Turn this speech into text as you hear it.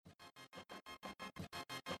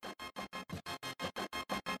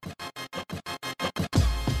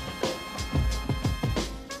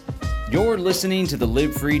You're listening to the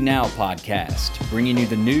Live Free Now podcast, bringing you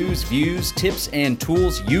the news, views, tips, and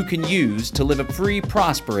tools you can use to live a free,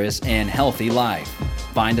 prosperous, and healthy life.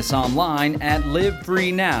 Find us online at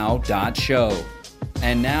livefreenow.show.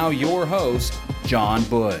 And now your host, John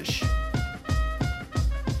Bush.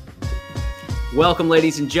 Welcome,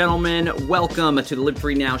 ladies and gentlemen. Welcome to the Live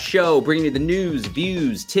Free Now show, bringing you the news,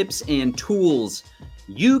 views, tips, and tools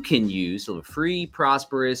you can use to live a free,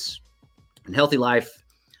 prosperous, and healthy life.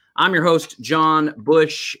 I'm your host, John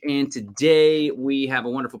Bush, and today we have a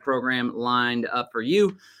wonderful program lined up for you.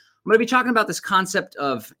 I'm going to be talking about this concept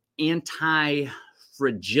of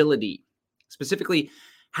anti-fragility. Specifically,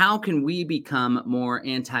 how can we become more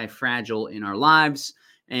anti-fragile in our lives?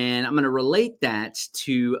 And I'm going to relate that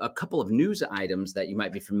to a couple of news items that you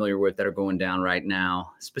might be familiar with that are going down right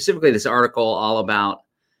now. Specifically, this article all about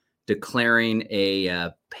declaring a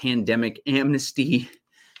pandemic amnesty.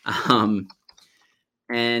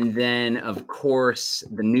 And then, of course,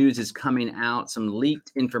 the news is coming out, some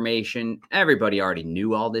leaked information. Everybody already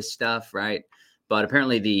knew all this stuff, right? But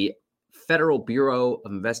apparently the Federal Bureau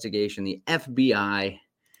of Investigation, the FBI,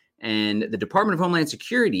 and the Department of Homeland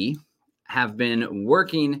Security have been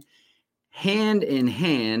working hand in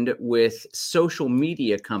hand with social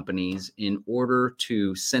media companies in order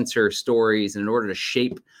to censor stories and in order to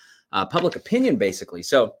shape public opinion, basically.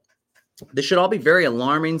 So this should all be very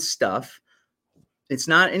alarming stuff. It's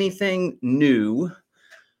not anything new,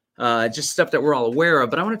 just stuff that we're all aware of.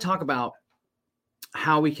 But I want to talk about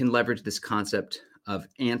how we can leverage this concept of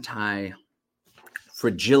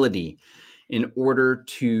anti-fragility in order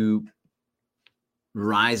to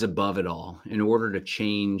rise above it all, in order to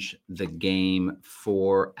change the game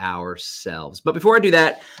for ourselves. But before I do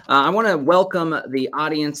that, I want to welcome the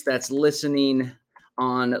audience that's listening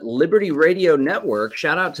on Liberty Radio Network.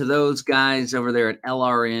 Shout out to those guys over there at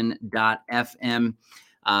LRN.FM.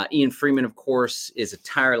 Ian Freeman, of course, is a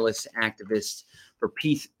tireless activist for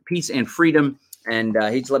peace and freedom. And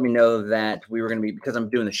he just let me know that we were going to be, because I'm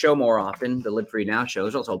doing the show more often, the Live Free Now show.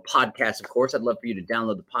 There's also a podcast, of course. I'd love for you to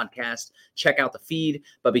download the podcast, check out the feed.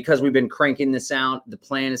 But because we've been cranking this out, the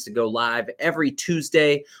plan is to go live every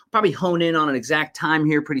Tuesday. Probably hone in on an exact time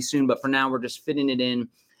here pretty soon. But for now, we're just fitting it in.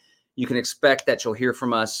 You can expect that you'll hear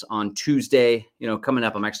from us on Tuesday. You know, coming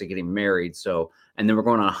up, I'm actually getting married. And then we're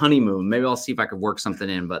going on a honeymoon. Maybe I'll see if I could work something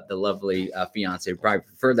in, but the lovely fiance would probably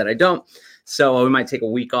prefer that I don't. So we might take a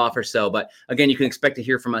week off or so. But again, you can expect to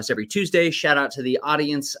hear from us every Tuesday. Shout out to the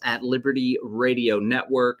audience at Liberty Radio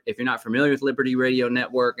Network. If you're not familiar with Liberty Radio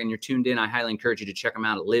Network and you're tuned in, I highly encourage you to check them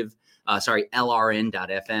out at LRN.FM,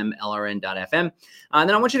 LRN.FM. And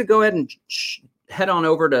then I want you to go ahead and head on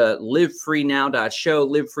over to livefreenow.show,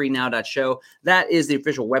 livefreenow.show. That is the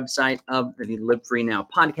official website of the Live Free Now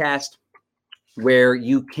podcast, where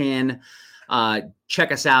you can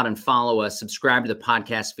check us out and follow us. Subscribe to the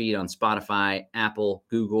podcast feed on Spotify, Apple,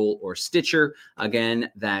 Google, or Stitcher.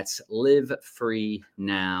 Again, that's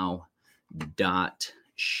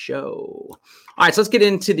livefreenow.show. All right, so let's get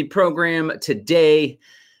into the program today.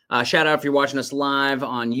 Shout out if you're watching us live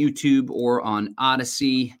on YouTube or on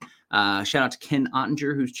Odyssey. Shout out to Ken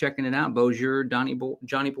Ottinger, who's checking it out. Bonjour, Johnny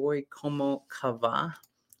Boy, como cava?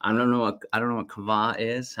 I don't know what cava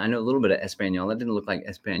is. I know a little bit of Espanol. That didn't look like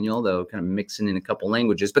Espanol, though, kind of mixing in a couple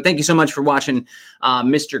languages. But thank you so much for watching,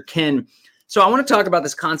 Mr. Ken. So I want to talk about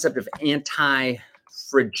this concept of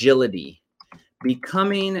anti-fragility,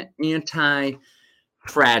 becoming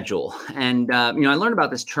anti-fragile. And, I learned about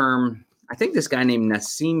this term. I think this guy named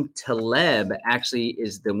Nassim Taleb actually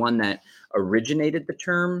is the one that originated the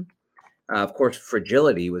term. Of course,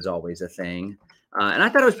 fragility was always a thing. And I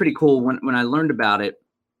thought it was pretty cool when I learned about it.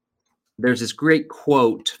 There's this great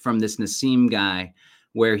quote from this Nassim guy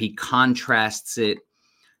where he contrasts it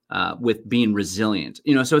with being resilient.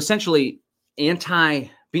 So essentially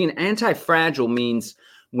being anti-fragile means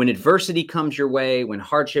when adversity comes your way, when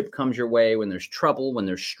hardship comes your way, when there's trouble, when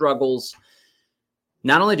there's struggles,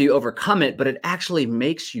 not only do you overcome it, but it actually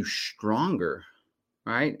makes you stronger.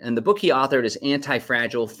 Right. And the book he authored is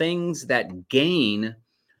Anti-Fragile: Things That Gain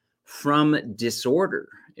from Disorder.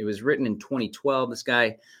 It was written in 2012. This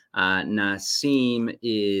guy, Nassim,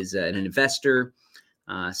 is an investor.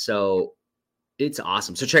 So it's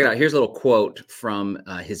awesome. So check it out. Here's a little quote from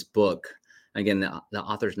his book. Again, the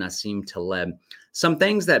author's Nassim Taleb. Some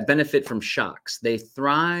things that benefit from shocks. They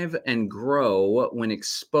thrive and grow when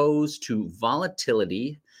exposed to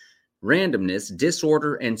volatility, randomness,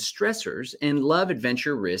 disorder, and stressors, and love,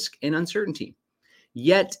 adventure, risk, and uncertainty.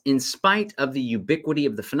 Yet, in spite of the ubiquity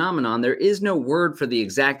of the phenomenon, there is no word for the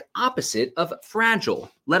exact opposite of fragile.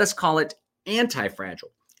 Let us call it anti-fragile.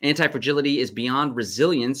 Anti-fragility is beyond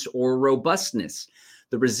resilience or robustness.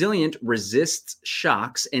 The resilient resists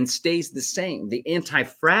shocks and stays the same. The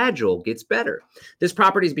anti-fragile gets better. This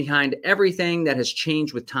property is behind everything that has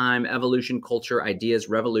changed with time: evolution, culture, ideas,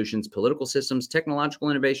 revolutions, political systems,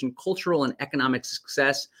 technological innovation, cultural and economic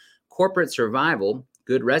success, corporate survival,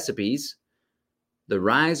 good recipes, the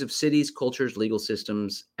rise of cities, cultures, legal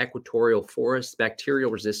systems, equatorial forests,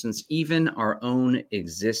 bacterial resistance, even our own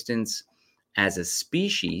existence as a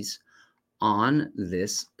species on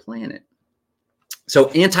this planet. So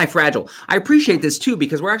anti-fragile. I appreciate this too,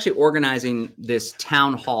 because we're actually organizing this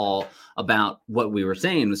town hall about what we were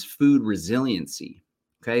saying was food resiliency.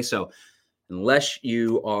 Okay, so unless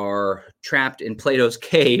you are trapped in Plato's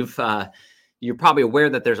cave, you're probably aware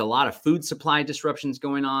that there's a lot of food supply disruptions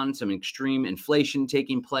going on, some extreme inflation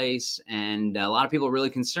taking place, and a lot of people are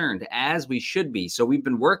really concerned, as we should be. So we've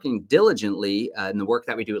been working diligently in the work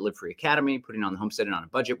that we do at Live Free Academy, putting on the Homesteading on a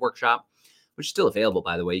Budget workshop, which is still available,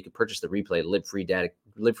 by the way. You can purchase the replay at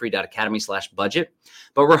livefree.academy/budget.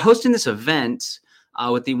 But we're hosting this event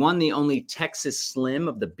with the one, the only Texas Slim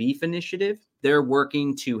of the Beef Initiative. They're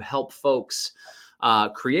working to help folks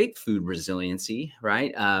create food resiliency,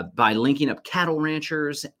 right? By linking up cattle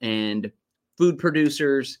ranchers and food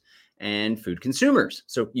producers and food consumers.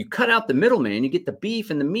 So you cut out the middleman, you get the beef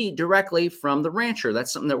and the meat directly from the rancher.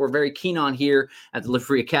 That's something that we're very keen on here at the Live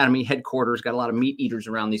Free Academy headquarters. Got a lot of meat eaters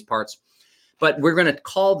around these parts. But we're going to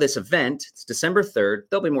call this event, it's December 3rd.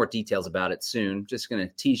 There'll be more details about it soon. Just going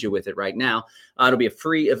to tease you with it right now. It'll be a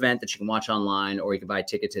free event that you can watch online, or you can buy a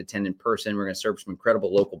ticket to attend in person. We're going to serve some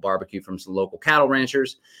incredible local barbecue from some local cattle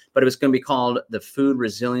ranchers. But it was going to be called the Food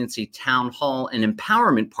Resiliency Town Hall and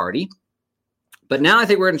Empowerment Party. But now I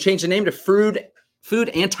think we're going to change the name to Food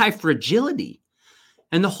Anti-Fragility.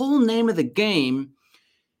 And the whole name of the game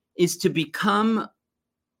is to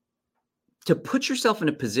put yourself in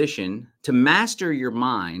a position to master your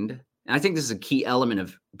mind. And I think this is a key element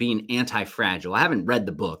of being anti-fragile. I haven't read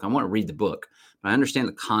the book. I want to read the book, but I understand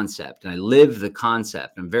the concept and I live the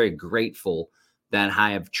concept. I'm very grateful that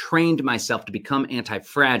I have trained myself to become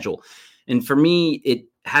anti-fragile. And for me, it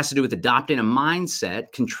has to do with adopting a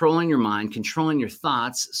mindset, controlling your mind, controlling your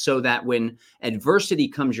thoughts, so that when adversity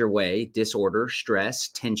comes your way, disorder, stress,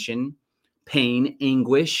 tension, pain,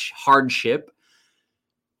 anguish, hardship,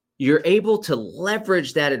 you're able to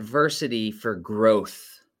leverage that adversity for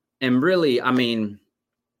growth. And really, I mean,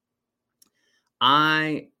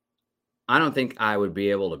 I don't think I would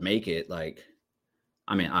be able to make it. Like,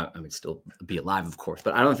 I mean, I would still be alive, of course,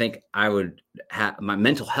 but I don't think I would have, my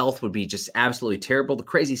mental health would be just absolutely terrible. The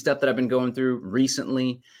crazy stuff that I've been going through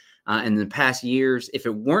recently and in the past years, if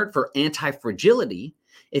it weren't for anti-fragility,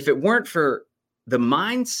 if it weren't for the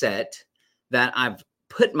mindset that I've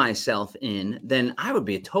put myself in, then I would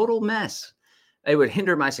be a total mess. It would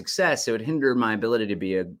hinder my success. It would hinder my ability to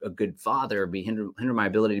be a good father, hinder my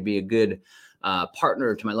ability to be a good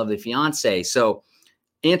partner to my lovely fiance. So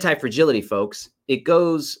anti-fragility, folks, it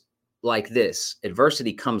goes like this.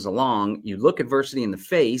 Adversity comes along, you look adversity in the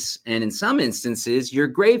face, and in some instances, you're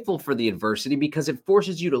grateful for the adversity because it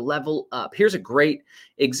forces you to level up. Here's a great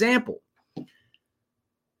example.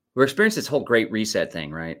 We're experiencing this whole Great Reset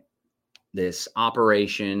thing, right? This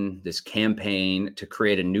operation, this campaign to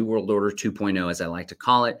create a New World Order 2.0, as I like to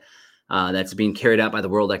call it, that's being carried out by the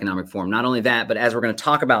World Economic Forum. Not only that, but as we're going to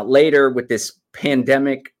talk about later with this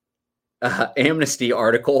pandemic amnesty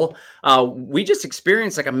article, we just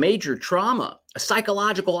experienced like a major trauma, a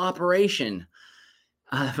psychological operation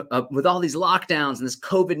with all these lockdowns and this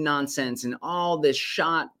COVID nonsense and all this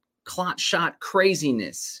clot shot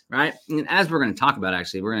craziness, right? And as we're going to talk about,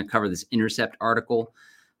 actually, we're going to cover this Intercept article.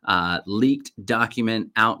 Leaked document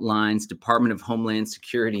outlines Department of Homeland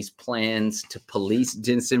Security's plans to police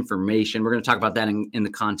disinformation. We're going to talk about that in the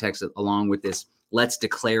context of, along with this, let's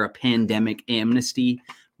declare a pandemic amnesty.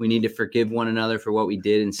 We need to forgive one another for what we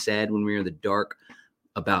did and said when we were in the dark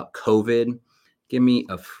about COVID. Give me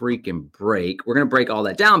a freaking break. We're going to break all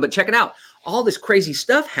that down, but check it out. All this crazy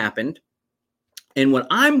stuff happened. And what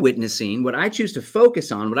I'm witnessing, what I choose to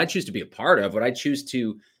focus on, what I choose to be a part of, what I choose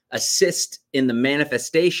to assist in the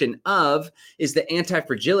manifestation of is the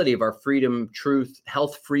anti-fragility of our freedom, truth,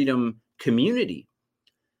 health, freedom community.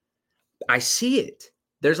 I see it.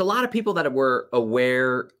 There's a lot of people that were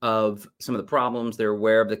aware of some of the problems. They're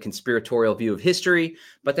aware of the conspiratorial view of history,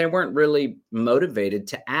 but they weren't really motivated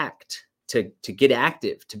to act, to get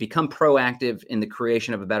active, to become proactive in the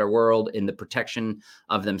creation of a better world, in the protection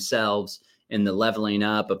of themselves, in the leveling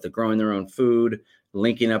up of the growing their own food,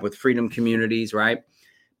 linking up with freedom communities, right?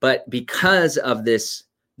 But because of this,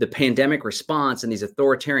 the pandemic response and these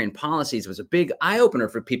authoritarian policies was a big eye-opener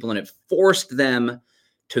for people, and it forced them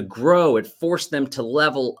to grow. It forced them to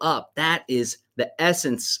level up. That is the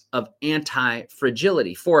essence of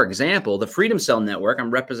anti-fragility. For example, the Freedom Cell Network, I'm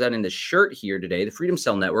representing the shirt here today. The Freedom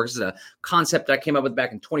Cell Network is a concept I came up with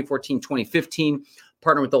back in 2014, 2015,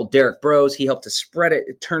 partnered with old Derek Bros. He helped to spread it.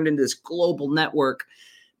 It turned into this global network.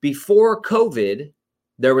 Before COVID,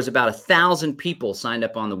 there was about 1,000 people signed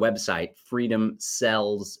up on the website,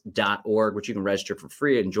 freedomcells.org, which you can register for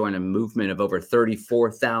free and join a movement of over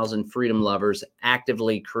 34,000 freedom lovers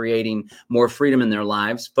actively creating more freedom in their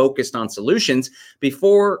lives, focused on solutions.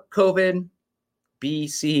 Before COVID,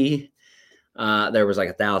 BC, there was like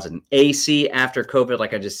 1,000. AC, after COVID,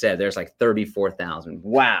 like I just said, there's like 34,000.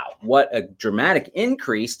 Wow, what a dramatic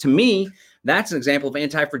increase. To me, that's an example of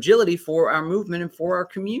anti-fragility for our movement and for our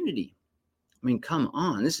community. I mean, come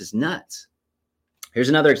on, this is nuts. Here's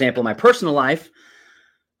another example of my personal life.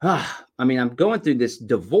 I mean, I'm going through this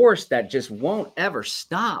divorce that just won't ever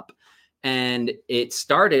stop. And it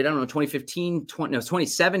started, I don't know,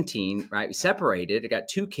 2017, right? We separated. I got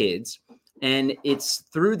 2 kids. And it's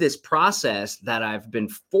through this process that I've been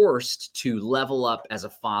forced to level up as a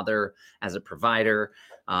father, as a provider,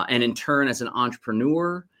 and in turn as an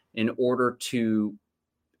entrepreneur in order to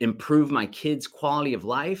improve my kids' quality of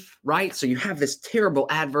life, right? So you have this terrible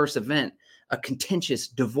adverse event, a contentious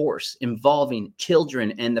divorce involving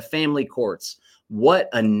children and the family courts. What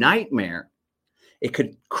a nightmare. It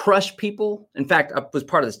could crush people. In fact, I was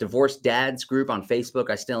part of this divorced dads group on Facebook.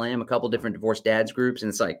 I still am, a couple different divorced dads groups. And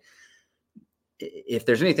it's like, if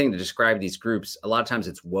there's anything to describe these groups, a lot of times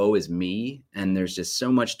it's woe is me. And there's just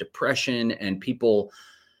so much depression and people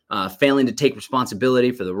failing to take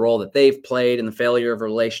responsibility for the role that they've played in the failure of a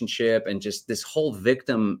relationship. And just this whole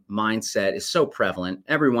victim mindset is so prevalent.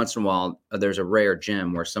 Every once in a while, there's a rare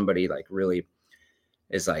gem where somebody like really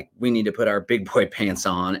is like, we need to put our big boy pants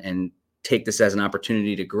on and take this as an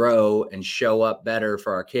opportunity to grow and show up better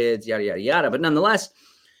for our kids, yada, yada, yada. But nonetheless,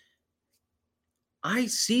 I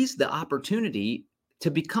seized the opportunity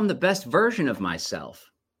to become the best version of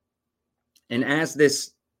myself. And as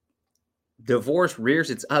this divorce rears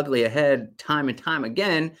its ugly head time and time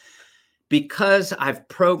again, because I've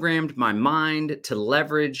programmed my mind to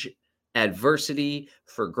leverage adversity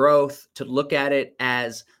for growth, to look at it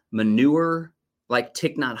as manure, like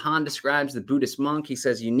Thich Nhat Hanh describes the Buddhist monk. He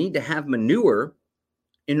says, you need to have manure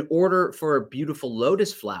in order for a beautiful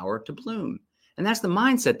lotus flower to bloom. And that's the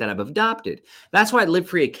mindset that I've adopted. That's why at Live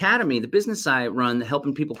Free Academy, the business I run,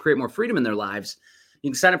 helping people create more freedom in their lives. You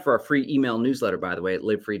can sign up for our free email newsletter, by the way, at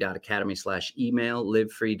livefree.academy/email,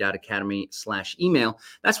 livefree.academy/email.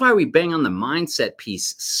 That's why we bang on the mindset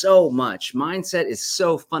piece so much. Mindset is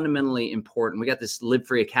so fundamentally important. We got this Live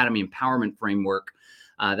Free Academy empowerment framework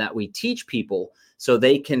that we teach people so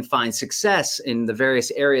they can find success in the various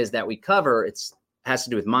areas that we cover. It has to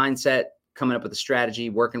do with mindset, coming up with a strategy,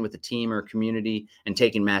 working with a team or a community, and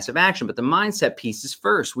taking massive action. But the mindset piece is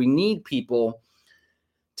first. We need people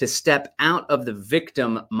to step out of the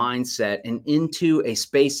victim mindset and into a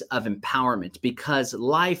space of empowerment, because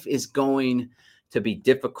life is going to be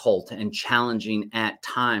difficult and challenging at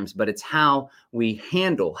times, but it's how we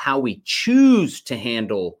choose to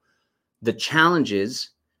handle the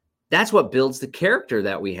challenges. That's what builds the character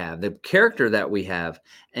that we have,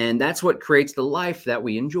 and that's what creates the life that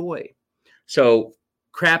we enjoy. So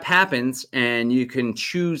crap happens and you can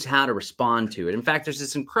choose how to respond to it. In fact, there's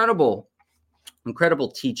this incredible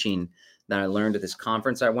teaching that I learned at this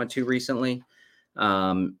conference I went to recently.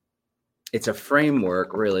 It's a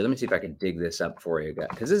framework, really. Let me see if I can dig this up for you guys,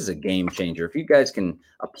 because this is a game changer. If you guys can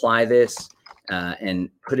apply this and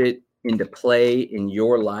put it into play in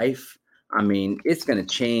your life, I mean, it's going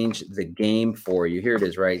to change the game for you. Here it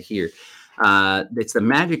is right here. It's the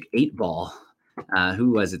Magic 8 Ball.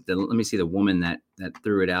 Who was it? Let me see the woman that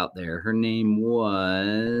threw it out there. Her name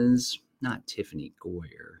was not Tiffany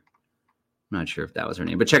Goyer. I'm not sure if that was her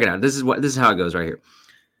name, but check it out. This is how it goes right here.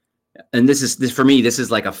 And this for me, this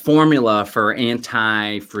is like a formula for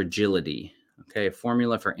anti-fragility. Okay, a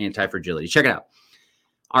formula for anti-fragility. Check it out.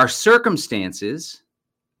 Our circumstances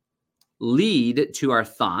lead to our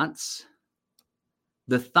thoughts.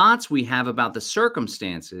 The thoughts we have about the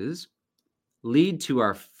circumstances lead to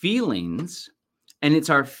our feelings, and it's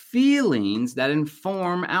our feelings that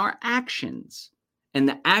inform our actions. And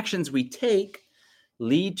the actions we take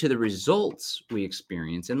lead to the results we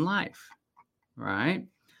experience in life, right?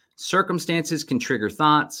 Circumstances can trigger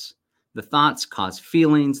thoughts. The thoughts cause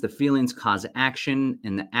feelings. The feelings cause action,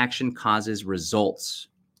 and the action causes results.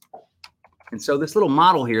 And so this little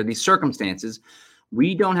model here, these circumstances,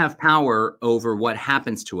 we don't have power over what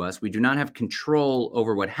happens to us. We do not have control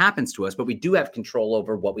over what happens to us, but we do have control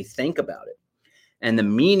over what we think about it and the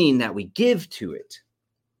meaning that we give to it.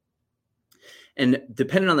 And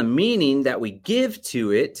depending on the meaning that we give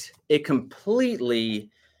to it, it completely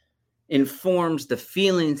informs the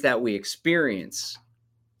feelings that we experience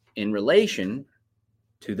in relation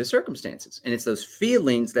to the circumstances. And it's those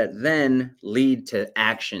feelings that then lead to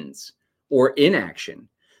actions or inaction.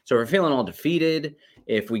 So if we're feeling all defeated,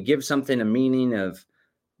 if we give something a meaning of,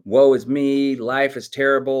 woe is me, life is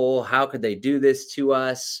terrible, how could they do this to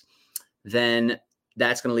us? Then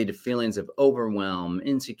that's going to lead to feelings of overwhelm,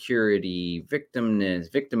 insecurity,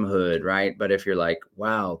 victimhood, right? But if you're like,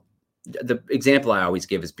 wow, the example I always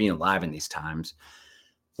give is being alive in these times.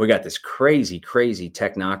 We got this crazy, crazy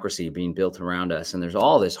technocracy being built around us, and there's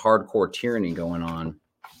all this hardcore tyranny going on.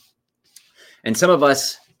 And some of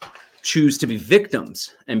us choose to be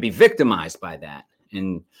victims and be victimized by that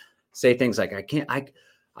and say things like,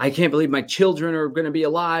 I can't believe my children are going to be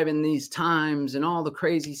alive in these times and all the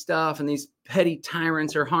crazy stuff. And these petty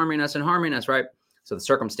tyrants are harming us, right? So the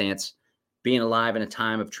circumstance, being alive in a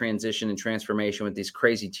time of transition and transformation with these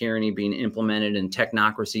crazy tyranny being implemented in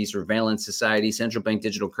technocracy, surveillance society, central bank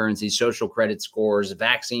digital currencies, social credit scores,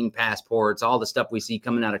 vaccine passports, all the stuff we see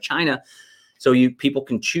coming out of China. So people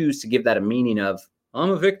can choose to give that a meaning of, I'm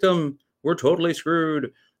a victim, we're totally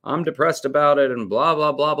screwed, I'm depressed about it, and blah,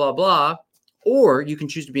 blah, blah, blah, blah. Or you can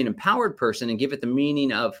choose to be an empowered person and give it the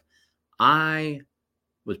meaning of, I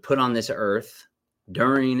was put on this earth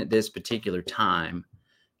during this particular time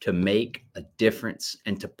to make a difference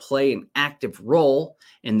and to play an active role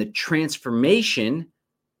in the transformation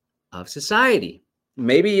of society.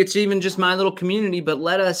 Maybe it's even just my little community, but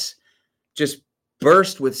let us just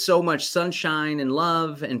burst with so much sunshine and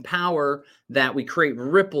love and power that we create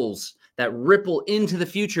ripples that ripple into the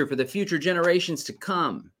future for the future generations to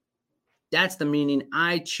come. That's the meaning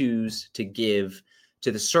I choose to give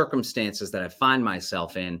to the circumstances that I find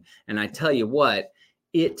myself in. And I tell you what,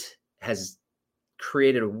 it has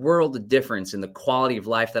created a world of difference in the quality of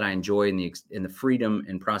life that I enjoy and in the freedom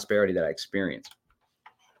and prosperity that I experience.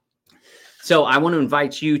 So I want to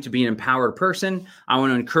invite you to be an empowered person. I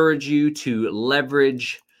want to encourage you to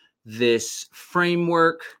leverage this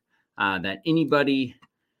framework that anybody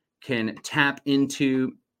can tap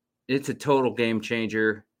into. It's a total game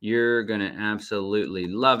changer. You're going to absolutely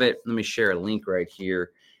love it. Let me share a link right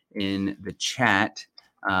here in the chat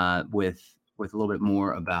with a little bit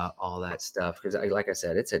more about all that stuff. Because like I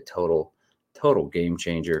said, it's a total game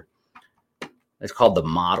changer. It's called the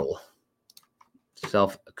Model.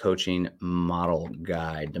 Self-Coaching Model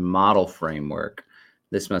Guide, the Model Framework.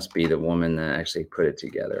 This must be the woman that actually put it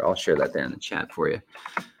together. I'll share that there in the chat for you.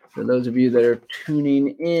 For those of you that are tuning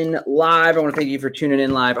in live, I want to thank you for tuning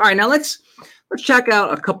in live. All right, now let's check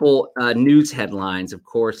out a couple news headlines. Of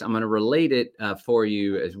course, I'm going to relate it for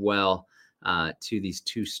you as well to these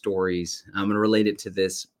two stories. I'm going to relate it to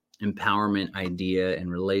this empowerment idea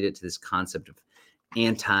and relate it to this concept of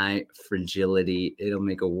anti-fragility. It'll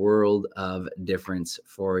make a world of difference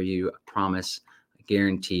for you. I promise. I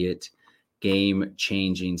guarantee it.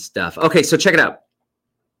 Game-changing stuff. Okay, so check it out.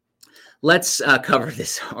 Let's cover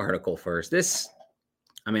this article first.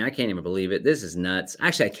 I can't even believe it. This is nuts.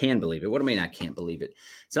 Actually, I can believe it. What do you mean I can't believe it?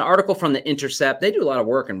 It's an article from The Intercept. They do a lot of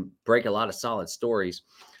work and break a lot of solid stories.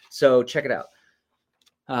 So check it out.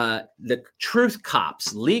 The Truth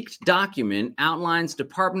Cops leaked document outlines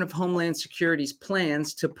Department of Homeland Security's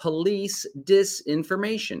plans to police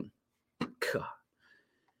disinformation.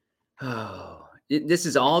 God. This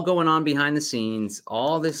is all going on behind the scenes.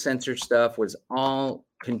 All this censor stuff was all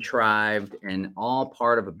contrived and all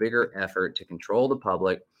part of a bigger effort to control the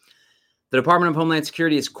public. The Department of Homeland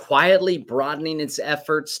Security is quietly broadening its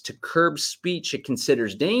efforts to curb speech it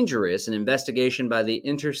considers dangerous, an investigation by The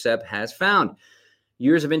Intercept has found.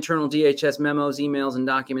 Years of internal DHS memos, emails, and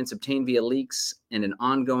documents obtained via leaks and an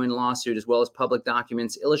ongoing lawsuit, as well as public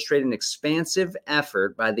documents, illustrate an expansive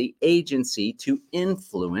effort by the agency to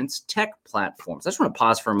influence tech platforms. I just want to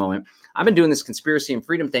pause for a moment. I've been doing this conspiracy and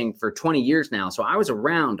freedom thing for 20 years now, so I was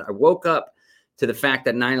around. I woke up to the fact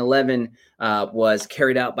that 9/11 was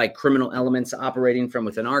carried out by criminal elements operating from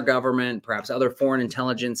within our government, perhaps other foreign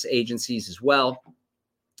intelligence agencies as well.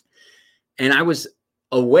 And I was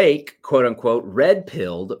awake, quote unquote, red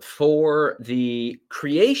pilled for the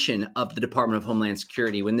creation of the Department of Homeland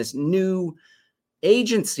Security when this new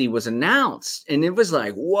agency was announced. And it was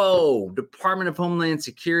like, whoa, Department of Homeland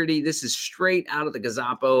Security. This is straight out of the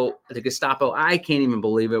Gestapo. I can't even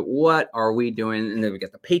believe it. What are we doing? And then we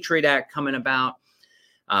got the Patriot Act coming about.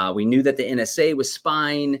 We knew that the NSA was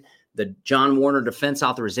spying. The John Warner Defense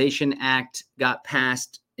Authorization Act got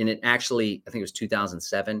passed. And it actually, I think it was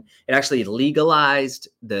 2007, it actually legalized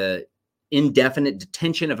the indefinite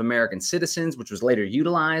detention of American citizens, which was later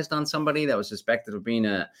utilized on somebody that was suspected of being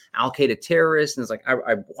a Al-Qaeda terrorist. And it's like,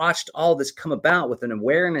 I watched all this come about with an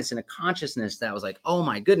awareness and a consciousness that was like, oh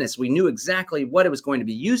my goodness, we knew exactly what it was going to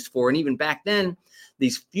be used for. And even back then,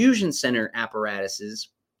 these fusion center apparatuses,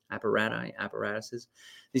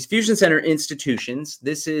 these fusion center institutions,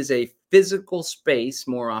 this is a physical space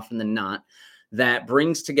more often than not that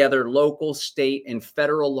brings together local, state, and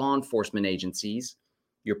federal law enforcement agencies,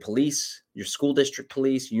 your police, your school district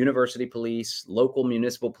police, university police, local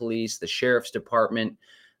municipal police, the sheriff's department,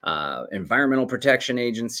 Environmental Protection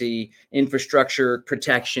Agency, Infrastructure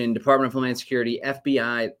Protection, Department of Homeland Security,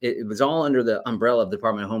 FBI. It was all under the umbrella of the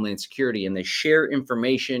Department of Homeland Security, and they share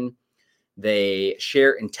information. They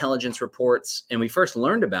share intelligence reports, and we first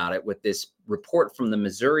learned about it with this report from the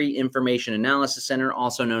Missouri Information Analysis Center,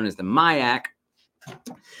 also known as the MIAC,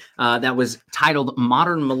 that was titled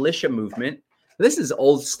Modern Militia Movement. This is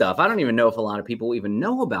old stuff. I don't even know if a lot of people even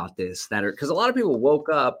know about this, because a lot of people woke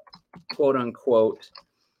up, quote unquote,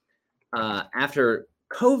 after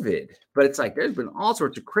COVID, but it's like there's been all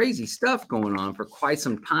sorts of crazy stuff going on for quite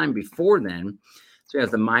some time before then. So we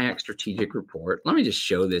have the MIAC Strategic Report. Let me just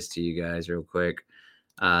show this to you guys real quick.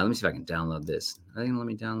 Let me see if I can download this. I think let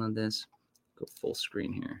me download this. Go full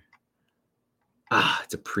screen here.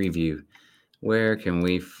 It's a preview. Where can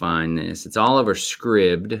we find this? It's all over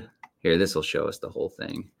Scribd. Here, this will show us the whole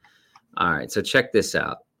thing. All right, so check this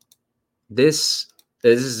out. This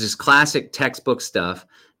is just classic textbook stuff.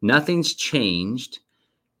 Nothing's changed.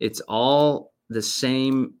 It's all the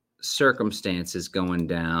same circumstances going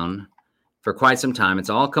down for quite some time. It's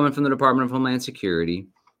all coming from the Department of Homeland Security.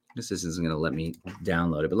 This isn't going to let me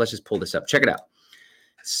download it, but let's just pull this up. Check it out.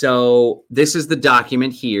 So this is the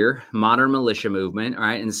document here, Modern Militia Movement. All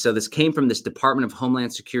right. And so this came from this Department of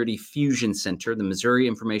Homeland Security Fusion Center, the Missouri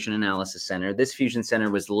Information Analysis Center. This fusion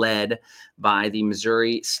center was led by the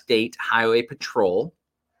Missouri State Highway Patrol.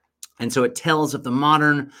 And so it tells of the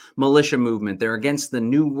modern militia movement. They're against the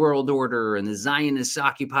New World Order and the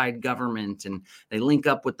Zionist-occupied government, and they link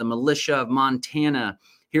up with the militia of Montana.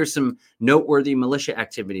 Here's some noteworthy militia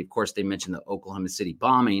activity. Of course, they mentioned the Oklahoma City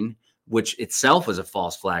bombing, which itself was a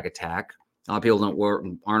false flag attack. A lot of people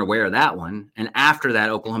aren't aware of that one. And after that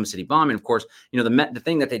Oklahoma City bombing, of course, you know, the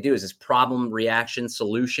thing that they do is this problem, reaction,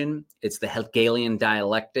 solution. It's the Hegelian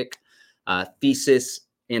dialectic, thesis,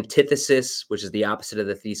 antithesis, which is the opposite of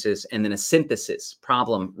the thesis, and then a synthesis,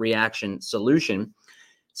 problem, reaction, solution.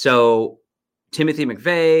 So Timothy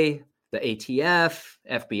McVeigh, the ATF,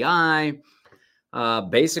 FBI,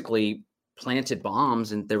 basically planted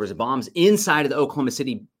bombs, and there was bombs inside of the Oklahoma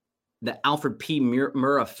City, the Alfred P.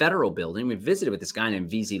 Murrah Federal Building. We visited with this guy named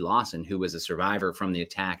VZ Lawson, who was a survivor from the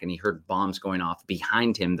attack, and he heard bombs going off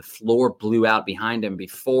behind him. The floor blew out behind him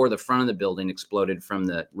before the front of the building exploded from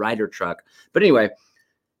the Ryder truck. But anyway,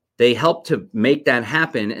 they helped to make that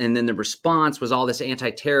happen. And then the response was all this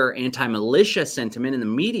anti-terror, anti-militia sentiment in the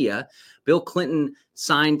media. Bill Clinton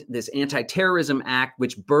signed this Anti-Terrorism Act,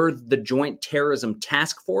 which birthed the Joint Terrorism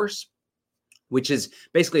Task Force, which is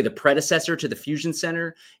basically the predecessor to the Fusion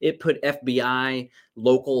Center. It put FBI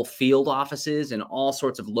local field offices in all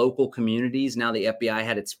sorts of local communities. Now the FBI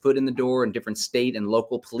had its foot in the door in different state and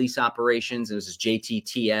local police operations. It was this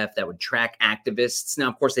JTTF that would track activists. Now,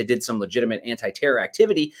 of course, they did some legitimate anti-terror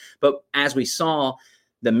activity, but as we saw,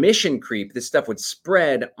 the mission creep, this stuff would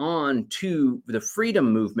spread on to the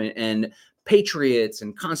freedom movement and patriots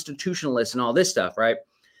and constitutionalists and all this stuff, right?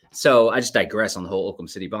 So I just digress on the whole Oklahoma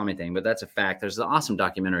City bombing thing, but that's a fact. There's an awesome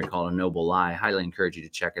documentary called A Noble Lie. I highly encourage you to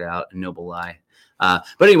check it out, A Noble Lie. But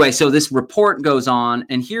anyway, so this report goes on,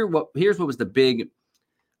 and here's what was the big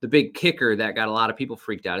kicker that got a lot of people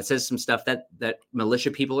freaked out. It says some stuff that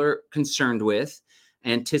militia people are concerned with: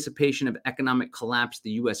 anticipation of economic collapse,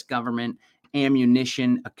 the U.S. government,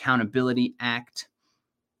 Ammunition Accountability Act,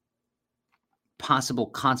 possible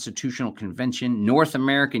constitutional convention, North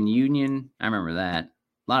American Union. I remember that.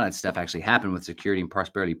 A lot of that stuff actually happened with Security and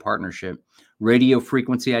Prosperity Partnership. Radio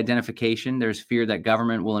frequency identification. There's fear that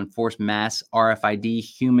government will enforce mass RFID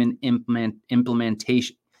human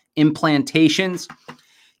implantations.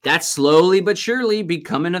 That's slowly but surely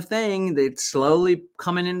becoming a thing. It's slowly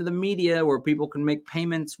coming into the media where people can make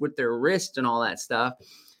payments with their wrist and all that stuff.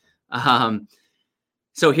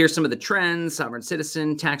 So here's some of the trends: sovereign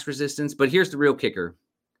citizen, tax resistance. But here's the real kicker: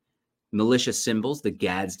 militia symbols, the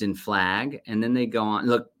Gadsden flag. And then they go on.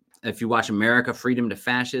 Look, if you watch America, Freedom to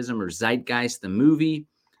Fascism, or Zeitgeist, the movie,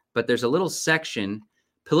 but there's a little section,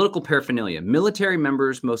 political paraphernalia. Militia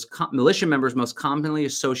members most commonly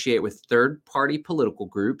associate with third-party political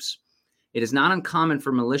groups, It is not uncommon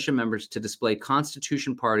for militia members to display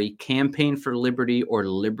Constitution Party, Campaign for Liberty, or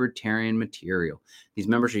libertarian material. These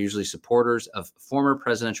members are usually supporters of former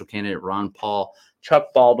presidential candidate Ron Paul,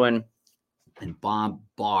 Chuck Baldwin, and Bob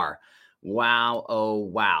Barr. Wow. Oh,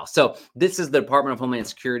 wow. So this is the Department of Homeland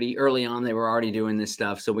Security. Early on, they were already doing this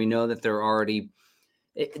stuff. So we know that they're already,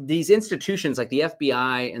 these institutions like the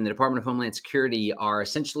FBI and the Department of Homeland Security are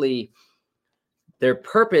essentially, their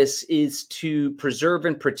purpose is to preserve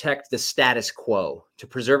and protect the status quo, to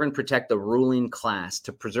preserve and protect the ruling class,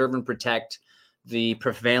 to preserve and protect the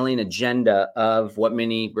prevailing agenda of what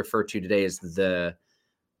many refer to today as the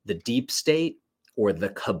deep state or the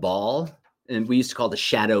cabal. And we used to call the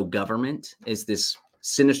shadow government, is this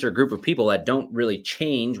sinister group of people that don't really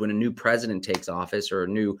change when a new president takes office or a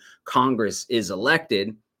new Congress is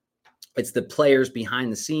elected. It's the players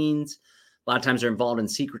behind the scenes. A lot of times they're involved in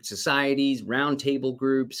secret societies, roundtable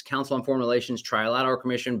groups, Council on Foreign Relations, Trilateral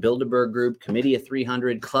Commission, Bilderberg Group, Committee of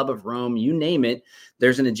 300, Club of Rome, you name it.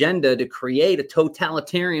 There's an agenda to create a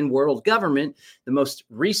totalitarian world government. The most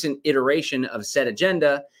recent iteration of said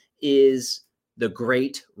agenda is the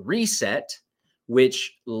Great Reset,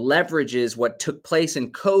 which leverages what took place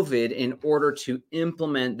in COVID in order to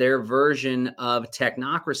implement their version of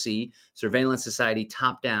technocracy, surveillance society,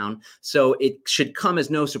 top down. So it should come as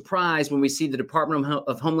no surprise when we see the Department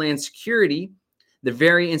of Homeland Security, the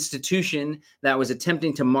very institution that was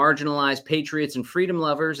attempting to marginalize patriots and freedom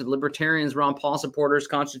lovers and libertarians, Ron Paul supporters,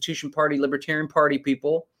 Constitution Party, Libertarian Party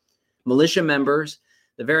people, militia members.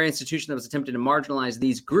 The very institution that was attempting to marginalize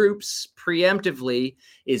these groups preemptively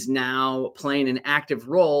is now playing an active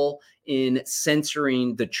role in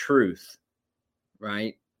censoring the truth,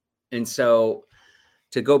 right? And so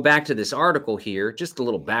to go back to this article here, just a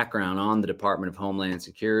little background on the Department of Homeland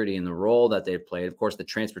Security and the role that they've played. Of course, the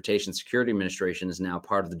Transportation Security Administration is now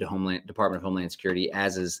part of the Department of Homeland Security,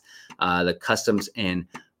 as is the Customs and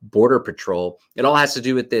Border Patrol. It all has to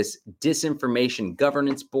do with this Disinformation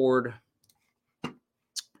Governance Board.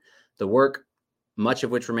 The work, much of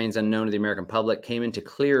which remains unknown to the American public, came into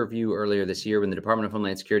clear view earlier this year when the Department of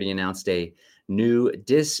Homeland Security announced a new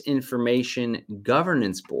Disinformation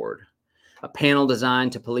Governance Board, a panel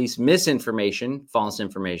designed to police misinformation, false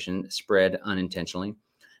information spread unintentionally,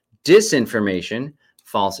 disinformation,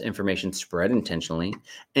 false information spread intentionally,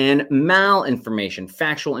 and malinformation,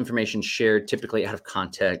 factual information shared typically out of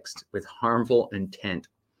context with harmful intent.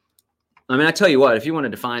 I mean, I tell you what, if you want to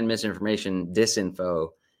define misinformation, disinfo,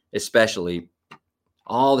 especially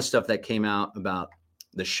all the stuff that came out about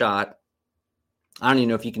the shot. I don't even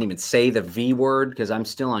know if you can even say the V word because I'm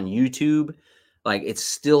still on YouTube. Like, it's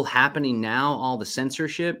still happening now, all the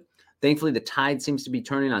censorship. Thankfully, the tide seems to be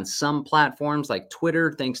turning on some platforms like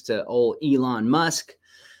Twitter, thanks to old Elon Musk.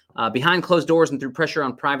 Behind closed doors and through pressure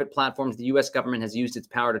on private platforms, the U.S. government has used its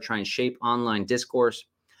power to try and shape online discourse.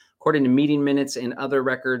 According to meeting minutes and other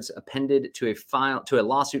records appended to a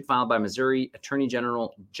lawsuit filed by Missouri Attorney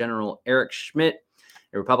General Eric Schmidt,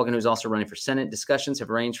 a Republican who's also running for Senate, discussions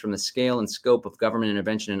have ranged from the scale and scope of government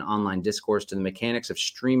intervention in online discourse to the mechanics of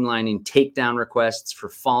streamlining takedown requests for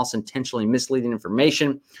false, intentionally misleading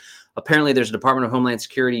information. Apparently, there's a Department of Homeland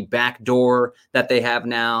Security backdoor that they have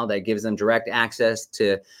now that gives them direct access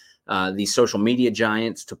to these social media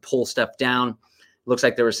giants to pull stuff down. Looks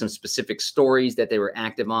like there were some specific stories that they were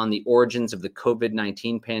active on: the origins of the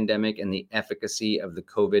COVID-19 pandemic and the efficacy of the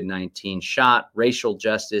COVID-19 shot, racial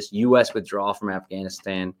justice, U.S. withdrawal from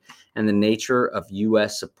Afghanistan, and the nature of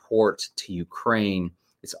U.S. support to Ukraine.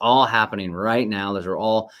 It's all happening right now. Those are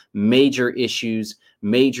all major issues,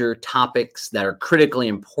 major topics that are critically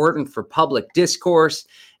important for public discourse,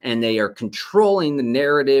 and they are controlling the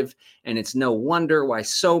narrative. And it's no wonder why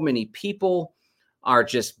so many people are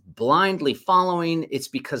just blindly following. It's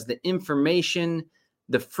because the information,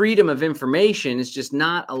 the freedom of information is just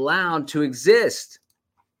not allowed to exist.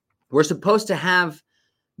 We're supposed to have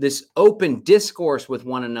this open discourse with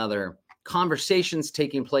one another, conversations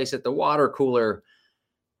taking place at the water cooler,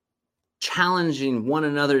 challenging one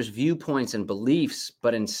another's viewpoints and beliefs,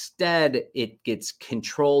 but instead it gets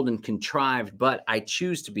controlled and contrived. But I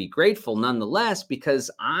choose to be grateful nonetheless,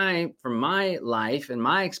 because from my life and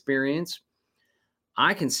my experience,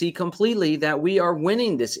 I can see completely that we are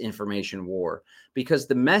winning this information war, because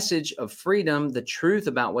the message of freedom, the truth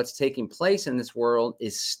about what's taking place in this world,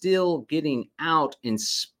 is still getting out in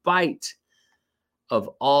spite of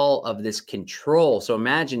all of this control. So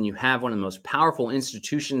imagine you have one of the most powerful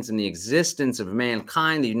institutions in the existence of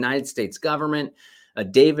mankind, the United States government, a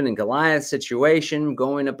David and Goliath situation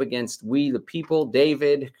going up against we the people,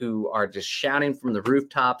 David, who are just shouting from the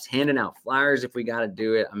rooftops, handing out flyers if we got to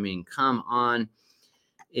do it. I mean, come on.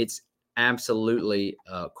 It's absolutely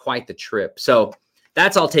quite the trip. So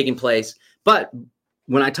that's all taking place. But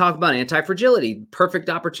when I talk about anti-fragility, perfect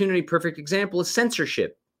opportunity, perfect example is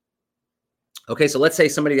censorship. Okay, so let's say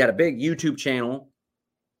somebody had a big YouTube channel.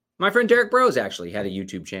 My friend Derek Bros actually had a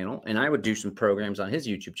YouTube channel, and I would do some programs on his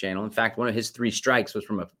YouTube channel. In fact, one of his 3 strikes was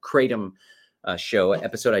from a Kratom show, an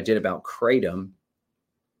episode I did about Kratom.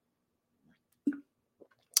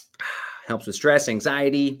 Helps with stress,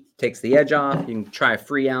 anxiety, takes the edge off. You can try a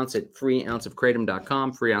free ounce at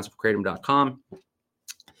freeounceofkratom.com, freeounceofkratom.com.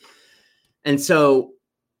 And so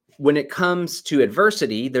when it comes to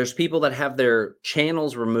adversity, there's people that have their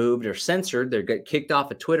channels removed or censored. They get kicked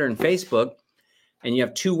off of Twitter and Facebook. And you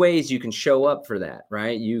have 2 ways you can show up for that,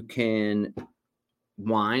 right? You can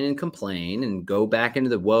whine and complain and go back into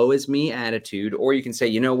the woe is me attitude, or you can say,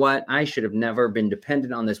 you know what? I should have never been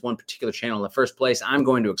dependent on this one particular channel in the first place. I'm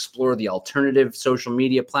going to explore the alternative social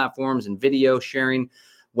media platforms and video sharing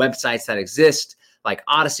websites that exist, like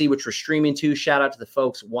Odyssey, which we're streaming to. Shout out to the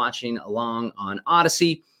folks watching along on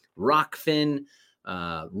Odyssey, Rockfin,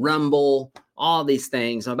 Rumble, all these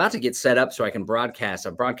things. I'm about to get set up so I can broadcast.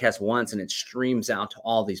 I broadcast once and it streams out to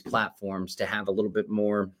all these platforms to have a little bit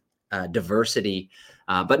more diversity.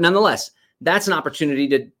 But nonetheless, that's an opportunity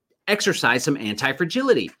to exercise some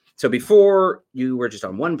anti-fragility. So before you were just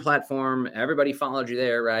on one platform, everybody followed you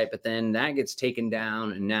there, right? But then that gets taken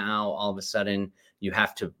down. And now all of a sudden you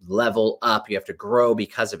have to level up. You have to grow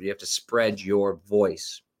because of it. You have to spread your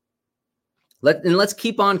voice. Let's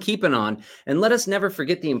keep on keeping on, and let us never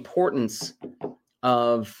forget the importance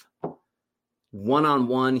of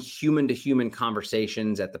one-on-one, human-to-human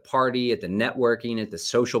conversations at the party, at the networking, at the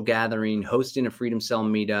social gathering, hosting a Freedom Cell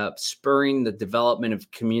meetup, spurring the development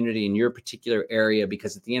of community in your particular area,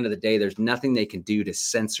 because at the end of the day, there's nothing they can do to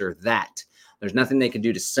censor that. There's nothing they can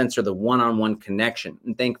do to censor the one-on-one connection.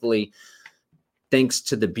 And thankfully, thanks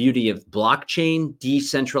to the beauty of blockchain,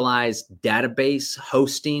 decentralized database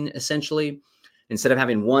hosting, essentially, instead of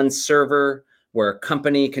having one server where a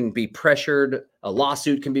company can be pressured, a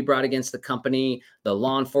lawsuit can be brought against the company, the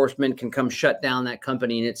law enforcement can come shut down that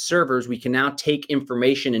company and its servers, we can now take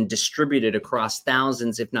information and distribute it across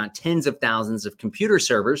thousands, if not tens of thousands of computer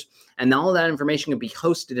servers, and all of that information can be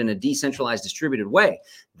hosted in a decentralized, distributed way.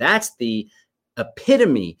 That's the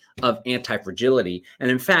epitome of anti-fragility. And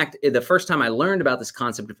in fact, the first time I learned about this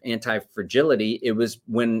concept of anti-fragility, it was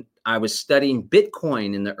when I was studying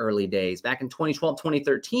Bitcoin in the early days. Back in 2012,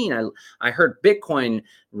 2013, I heard Bitcoin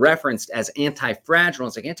referenced as anti-fragile.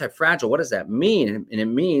 It's like, anti-fragile, what does that mean? And it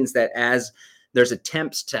means that as there's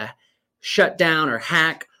attempts to shut down or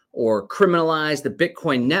hack or criminalize the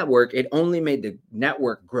Bitcoin network, it only made the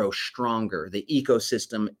network grow stronger. The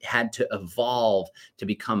ecosystem had to evolve to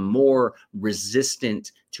become more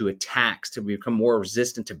resistant to attacks, to become more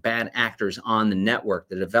resistant to bad actors on the network.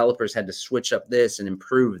 The developers had to switch up this and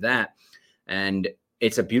improve that. And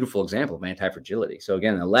it's a beautiful example of anti-fragility. So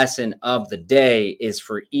again, the lesson of the day is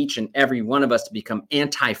for each and every one of us to become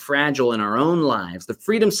anti-fragile in our own lives. The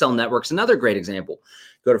Freedom Cell Network is another great example.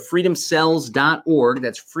 Go to freedomcells.org.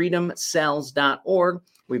 That's freedomcells.org.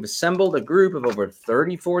 We've assembled a group of over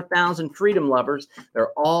 34,000 freedom lovers.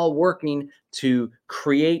 They're all working to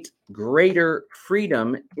create greater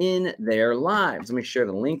freedom in their lives. Let me share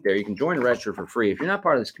the link there. You can join and register for free. If you're not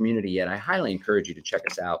part of this community yet, I highly encourage you to check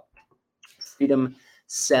us out.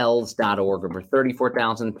 Freedomcells.org. Over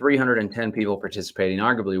 34,310 people participating,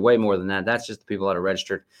 arguably way more than that. That's just the people that are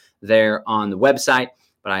registered there on the website.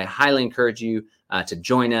 But I highly encourage you to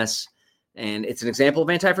join us. And it's an example of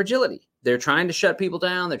anti-fragility. They're trying to shut people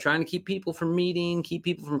down. They're trying to keep people from meeting, keep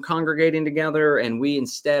people from congregating together. And we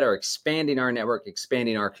instead are expanding our network,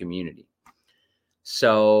 expanding our community.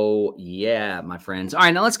 So yeah, my friends. All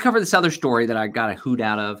right, now let's cover this other story that I got a hoot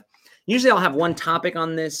out of. Usually I'll have one topic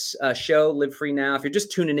on this show, Live Free Now. If you're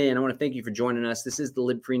just tuning in, I want to thank you for joining us. This is the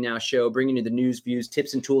Live Free Now show, bringing you the news, views,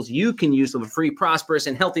 tips, and tools you can use to live a free, prosperous,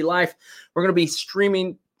 and healthy life. We're going to be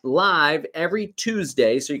streaming live every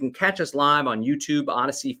Tuesday, so you can catch us live on YouTube,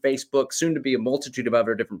 Odyssey, Facebook, soon to be a multitude of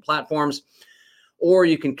other different platforms. Or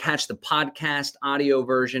you can catch the podcast audio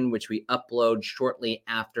version, which we upload shortly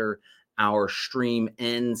after our stream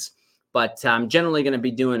ends. But I'm generally going to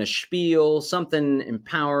be doing a spiel, something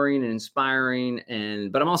empowering and inspiring.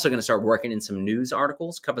 But I'm also going to start working in some news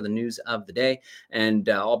articles, cover the news of the day. And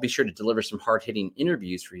I'll be sure to deliver some hard-hitting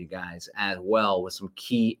interviews for you guys as well with some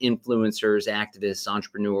key influencers, activists,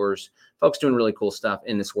 entrepreneurs, folks doing really cool stuff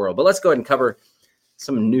in this world. But let's go ahead and cover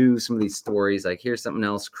some news, some of these stories. Like, here's something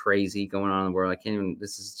else crazy going on in the world.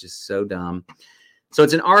 This is just so dumb. So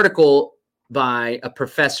it's an article by a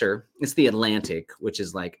professor. It's The Atlantic, which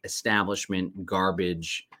is like establishment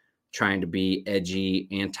garbage trying to be edgy,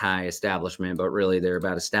 anti-establishment, but really they're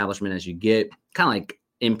about establishment as you get, kind of like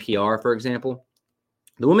NPR, for example.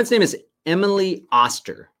 The woman's name is Emily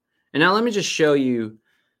Oster. And now let me just show you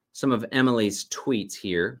some of Emily's tweets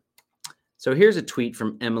here. So here's a tweet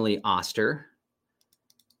from Emily Oster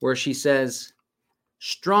where she says,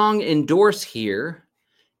 strong endorse here.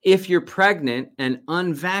 If you're pregnant and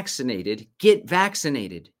unvaccinated, get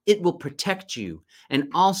vaccinated. It will protect you and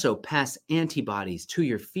also pass antibodies to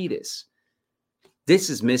your fetus. This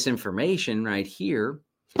is misinformation right here.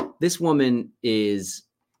 This woman is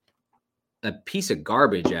a piece of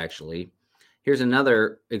garbage, actually. Here's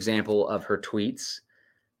another example of her tweets.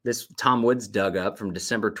 This Tom Woods dug up from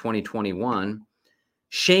December 2021.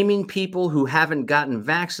 Shaming people who haven't gotten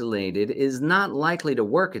vaccinated is not likely to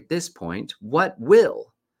work at this point. What will?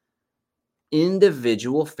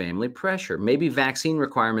 Individual family pressure, maybe vaccine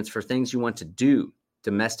requirements for things you want to do,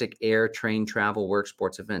 domestic air, train, travel, work,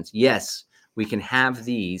 sports events. Yes, we can have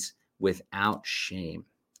these without shame.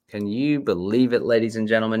 Can you believe it, ladies and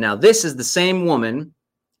gentlemen? Now, this is the same woman.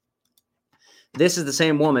 This is the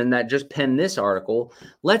same woman that just penned this article.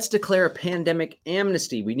 Let's declare a pandemic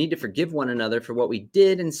amnesty. We need to forgive one another for what we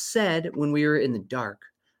did and said when we were in the dark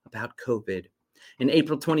about COVID. In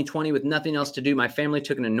April 2020, with nothing else to do, my family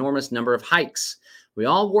took an enormous number of hikes. We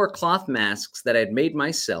all wore cloth masks that I had made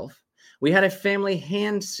myself. We had a family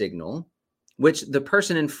hand signal, which the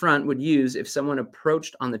person in front would use if someone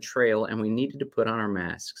approached on the trail and we needed to put on our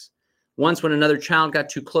masks. Once when another child got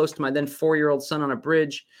too close to my then 4-year-old son on a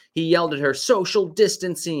bridge, he yelled at her, social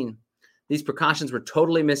distancing. These precautions were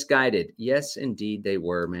totally misguided. Yes, indeed they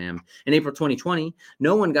were, ma'am. In April 2020,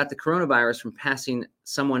 no one got the coronavirus from passing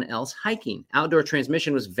someone else hiking. Outdoor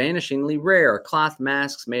transmission was vanishingly rare. Cloth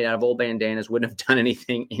masks made out of old bandanas wouldn't have done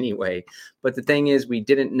anything anyway. But the thing is, we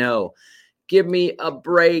didn't know. Give me a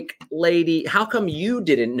break, lady. How come you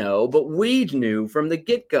didn't know, but we knew from the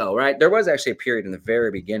get-go, right? There was actually a period in the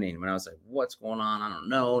very beginning when I was like, what's going on? I don't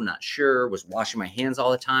know, not sure. Was washing my hands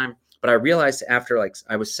all the time. But I realized after, like,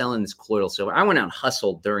 I was selling this colloidal silver, I went out and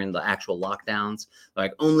hustled during the actual lockdowns.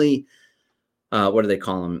 Like, only, what do they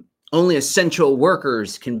call them? Only essential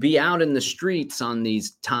workers can be out in the streets on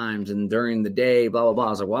these times and during the day, blah, blah, blah. I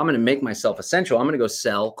was like, well, I'm going to make myself essential. I'm going to go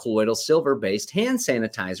sell colloidal silver-based hand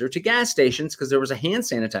sanitizer to gas stations because there was a hand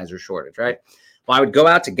sanitizer shortage, right? Well, I would go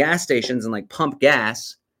out to gas stations and, like, pump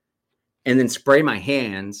gas and then spray my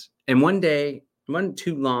hands. And one day, wasn't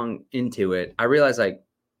too long into it, I realized, like,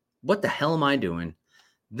 what the hell am I doing?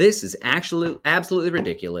 This is actually absolutely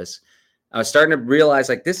ridiculous. I was starting to realize,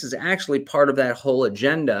 like, this is actually part of that whole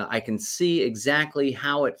agenda. I can see exactly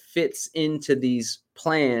how it fits into these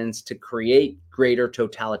plans to create greater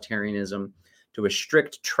totalitarianism, to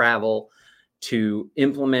restrict travel, to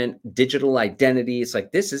implement digital identity. It's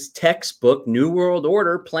like, this is textbook New World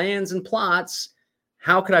Order plans and plots.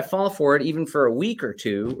 How could I fall for it even for a week or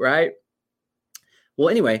two, right? Well,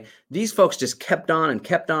 anyway, these folks just kept on and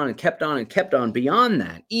kept on and kept on and kept on beyond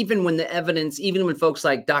that. Even when the evidence, even when folks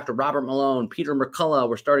like Dr. Robert Malone, Peter McCullough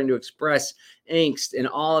were starting to express angst in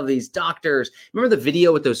all of these doctors. Remember the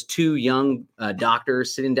video with those two young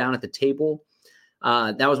doctors sitting down at the table?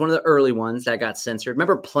 That was one of the early ones that got censored.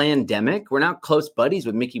 Remember Plandemic? We're now close buddies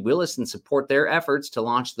with Mickey Willis and support their efforts to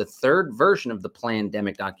launch the third version of the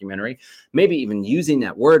Plandemic documentary. Maybe even using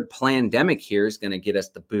that word Plandemic here is going to get us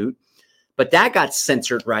the boot. But that got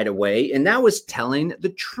censored right away, and that was telling the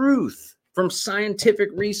truth from scientific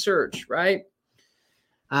research, right?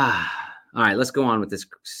 All right, let's go on with this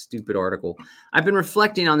stupid article. I've been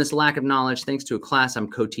reflecting on this lack of knowledge thanks to a class I'm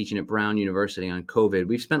co-teaching at Brown University on COVID.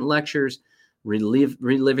 We've spent lectures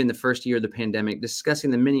reliving the first year of the pandemic,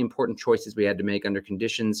 discussing the many important choices we had to make under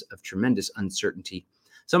conditions of tremendous uncertainty.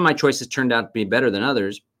 Some of my choices turned out to be better than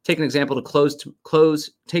others. Take an example close to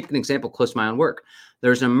my own work.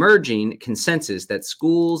 There's an emerging consensus that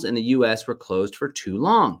schools in the U.S. were closed for too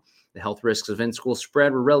long. The health risks of in-school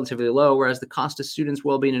spread were relatively low, whereas the cost of students'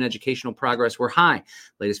 well-being and educational progress were high.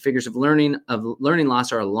 Latest figures of learning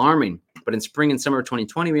loss are alarming. But in spring and summer of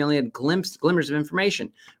 2020, we only had glimmers of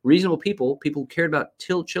information. Reasonable people who cared about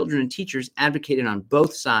children and teachers, advocated on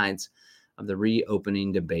both sides of the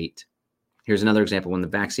reopening debate. Here's another example. When the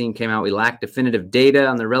vaccine came out, we lacked definitive data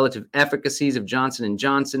on the relative efficacies of Johnson &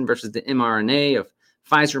 Johnson versus the mRNA of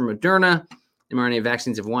Pfizer and Moderna. mRNA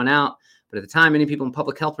vaccines have won out, but at the time, many people in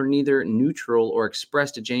public health were neither neutral or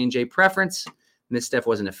expressed a J&J preference. This stuff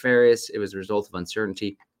wasn't nefarious. It was a result of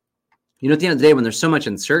uncertainty. You know, at the end of the day, when there's so much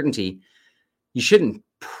uncertainty, you shouldn't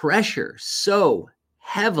pressure so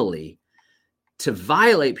heavily to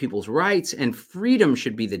violate people's rights, and freedom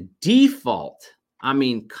should be the default. I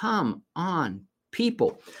mean, come on,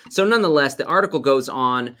 people. So nonetheless, the article goes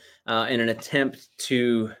on in an attempt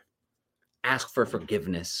to ask for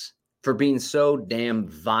forgiveness for being so damn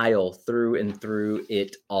vile through and through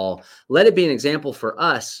it all. Let it be an example for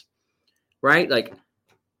us, right? Like,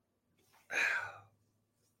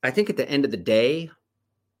 I think at the end of the day,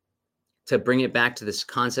 to bring it back to this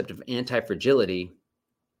concept of anti-fragility,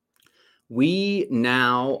 we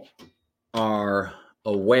now are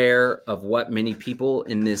aware of what many people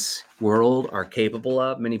in this world are capable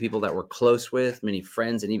of, many people that we're close with, many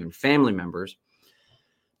friends and even family members.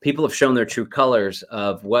 People have shown their true colors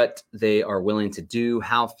of what they are willing to do,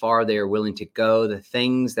 how far they are willing to go, the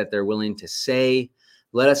things that they're willing to say.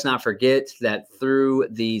 Let us not forget that through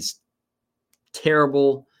these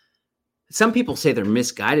terrible, some people say they're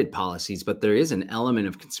misguided policies, but there is an element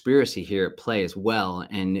of conspiracy here at play as well.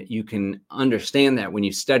 And you can understand that when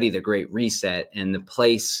you study the Great Reset and the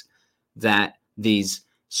place that these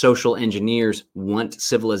social engineers want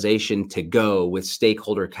civilization to go with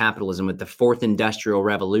stakeholder capitalism, with the fourth industrial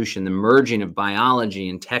revolution, the merging of biology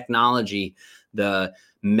and technology, the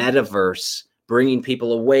metaverse, bringing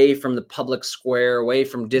people away from the public square, away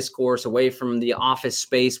from discourse, away from the office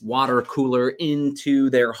space, water cooler, into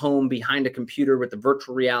their home behind a computer with the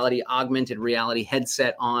virtual reality, augmented reality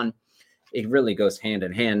headset on. It really goes hand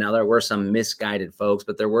in hand. Now, there were some misguided folks,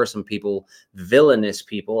 but there were some people, villainous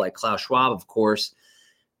people like Klaus Schwab, of course.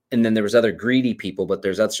 And then there was other greedy people, but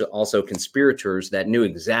there's also conspirators that knew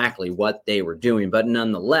exactly what they were doing. But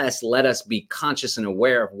nonetheless, let us be conscious and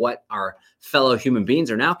aware of what our fellow human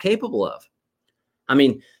beings are now capable of. I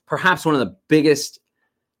mean, perhaps one of the biggest,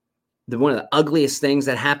 one of the ugliest things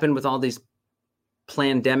that happened with all these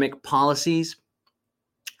pandemic policies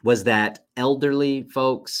was that elderly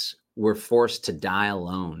folks were forced to die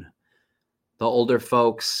alone. The older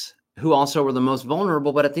folks who also were the most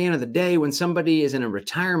vulnerable. But at the end of the day, when somebody is in a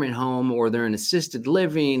retirement home or they're in assisted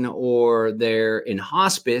living or they're in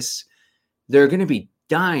hospice, they're going to be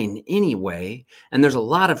dying anyway. And there's a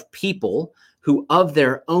lot of people who of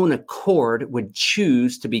their own accord would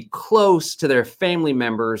choose to be close to their family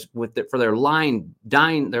members for their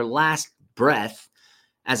dying, their last breath,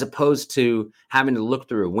 as opposed to having to look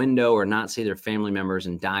through a window or not see their family members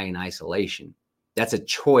and die in isolation. That's a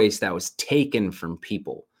choice that was taken from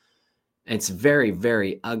people. It's very,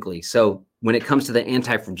 very ugly. So when it comes to the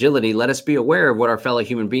anti-fragility, let us be aware of what our fellow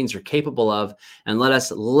human beings are capable of, and let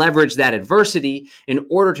us leverage that adversity in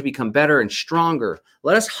order to become better and stronger.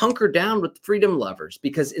 Let us hunker down with freedom lovers,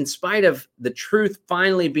 because in spite of the truth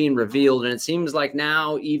finally being revealed, and it seems like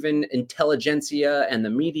now even intelligentsia and the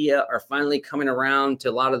media are finally coming around to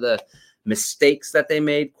a lot of the mistakes that they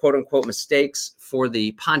made, quote unquote mistakes for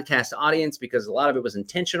the podcast audience, because a lot of it was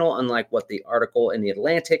intentional, unlike what the article in The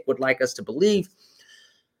Atlantic would like us to believe.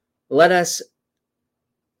 Let us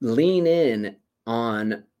lean in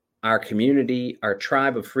on our community, our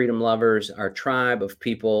tribe of freedom lovers, our tribe of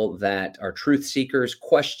people that are truth seekers,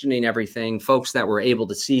 questioning everything, folks that were able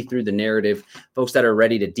to see through the narrative, folks that are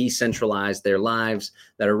ready to decentralize their lives,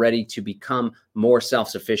 that are ready to become more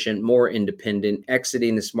self-sufficient, more independent,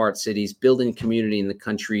 exiting the smart cities, building community in the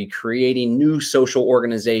country, creating new social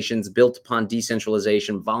organizations built upon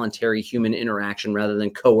decentralization, voluntary human interaction rather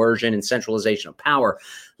than coercion and centralization of power.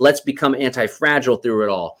 Let's become anti-fragile through it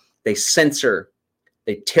all. They censor.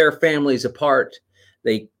 They tear families apart.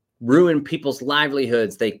 They ruin people's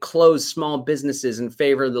livelihoods. They close small businesses in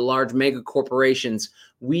favor of the large mega corporations.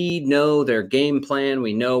 We know their game plan.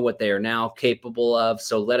 We know what they are now capable of.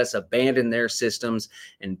 So let us abandon their systems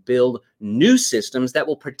and build new systems that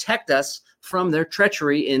will protect us from their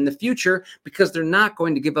treachery in the future, because they're not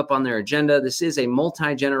going to give up on their agenda. This is a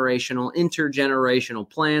multi-generational, intergenerational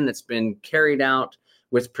plan that's been carried out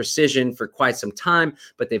with precision for quite some time,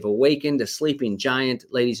 but they've awakened a sleeping giant,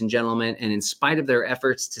 ladies and gentlemen. And in spite of their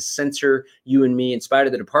efforts to censor you and me, in spite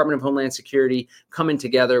of the Department of Homeland Security coming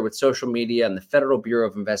together with social media and the Federal Bureau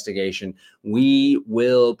of Investigation, we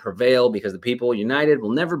will prevail, because the people united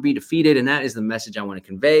will never be defeated. And that is the message I want to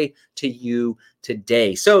convey to you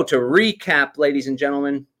today. So to recap, ladies and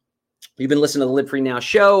gentlemen, you've been listening to the Live Free Now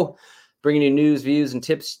show, bringing you news, views, and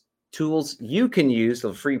tips, tools you can use to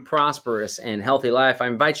live a free, prosperous, and healthy life. I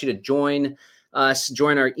invite you to join us,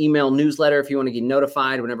 join our email newsletter if you want to get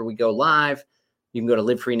notified whenever we go live. You can go to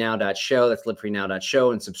livefreenow.show. That's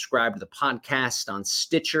livefreenow.show, and subscribe to the podcast on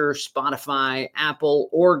Stitcher, Spotify, Apple,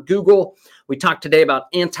 or Google. We talked today about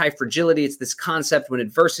anti-fragility. It's this concept when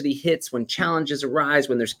adversity hits, when challenges arise,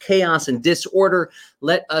 when there's chaos and disorder.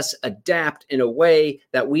 Let us adapt in a way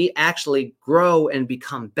that we actually grow and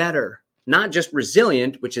become better. Not just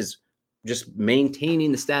resilient, which is just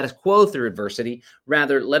maintaining the status quo through adversity.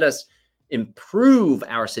 Rather, let us improve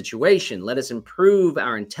our situation. Let us improve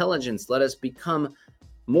our intelligence. Let us become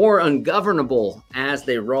more ungovernable as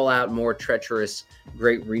they roll out more treacherous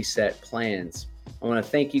Great Reset plans. I want to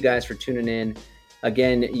thank you guys for tuning in.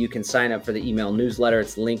 Again, you can sign up for the email newsletter.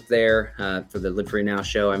 It's linked there for the Live Free Now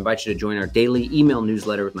show. I invite you to join our daily email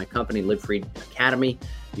newsletter with my company, Live Free Academy.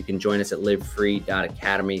 You can join us at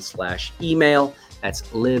livefree.academy/email. That's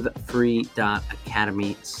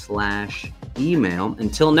livefree.academy/email.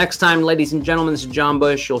 Until next time, ladies and gentlemen, this is John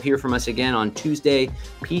Bush. You'll hear from us again on Tuesday.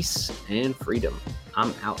 Peace and freedom.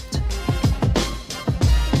 I'm out.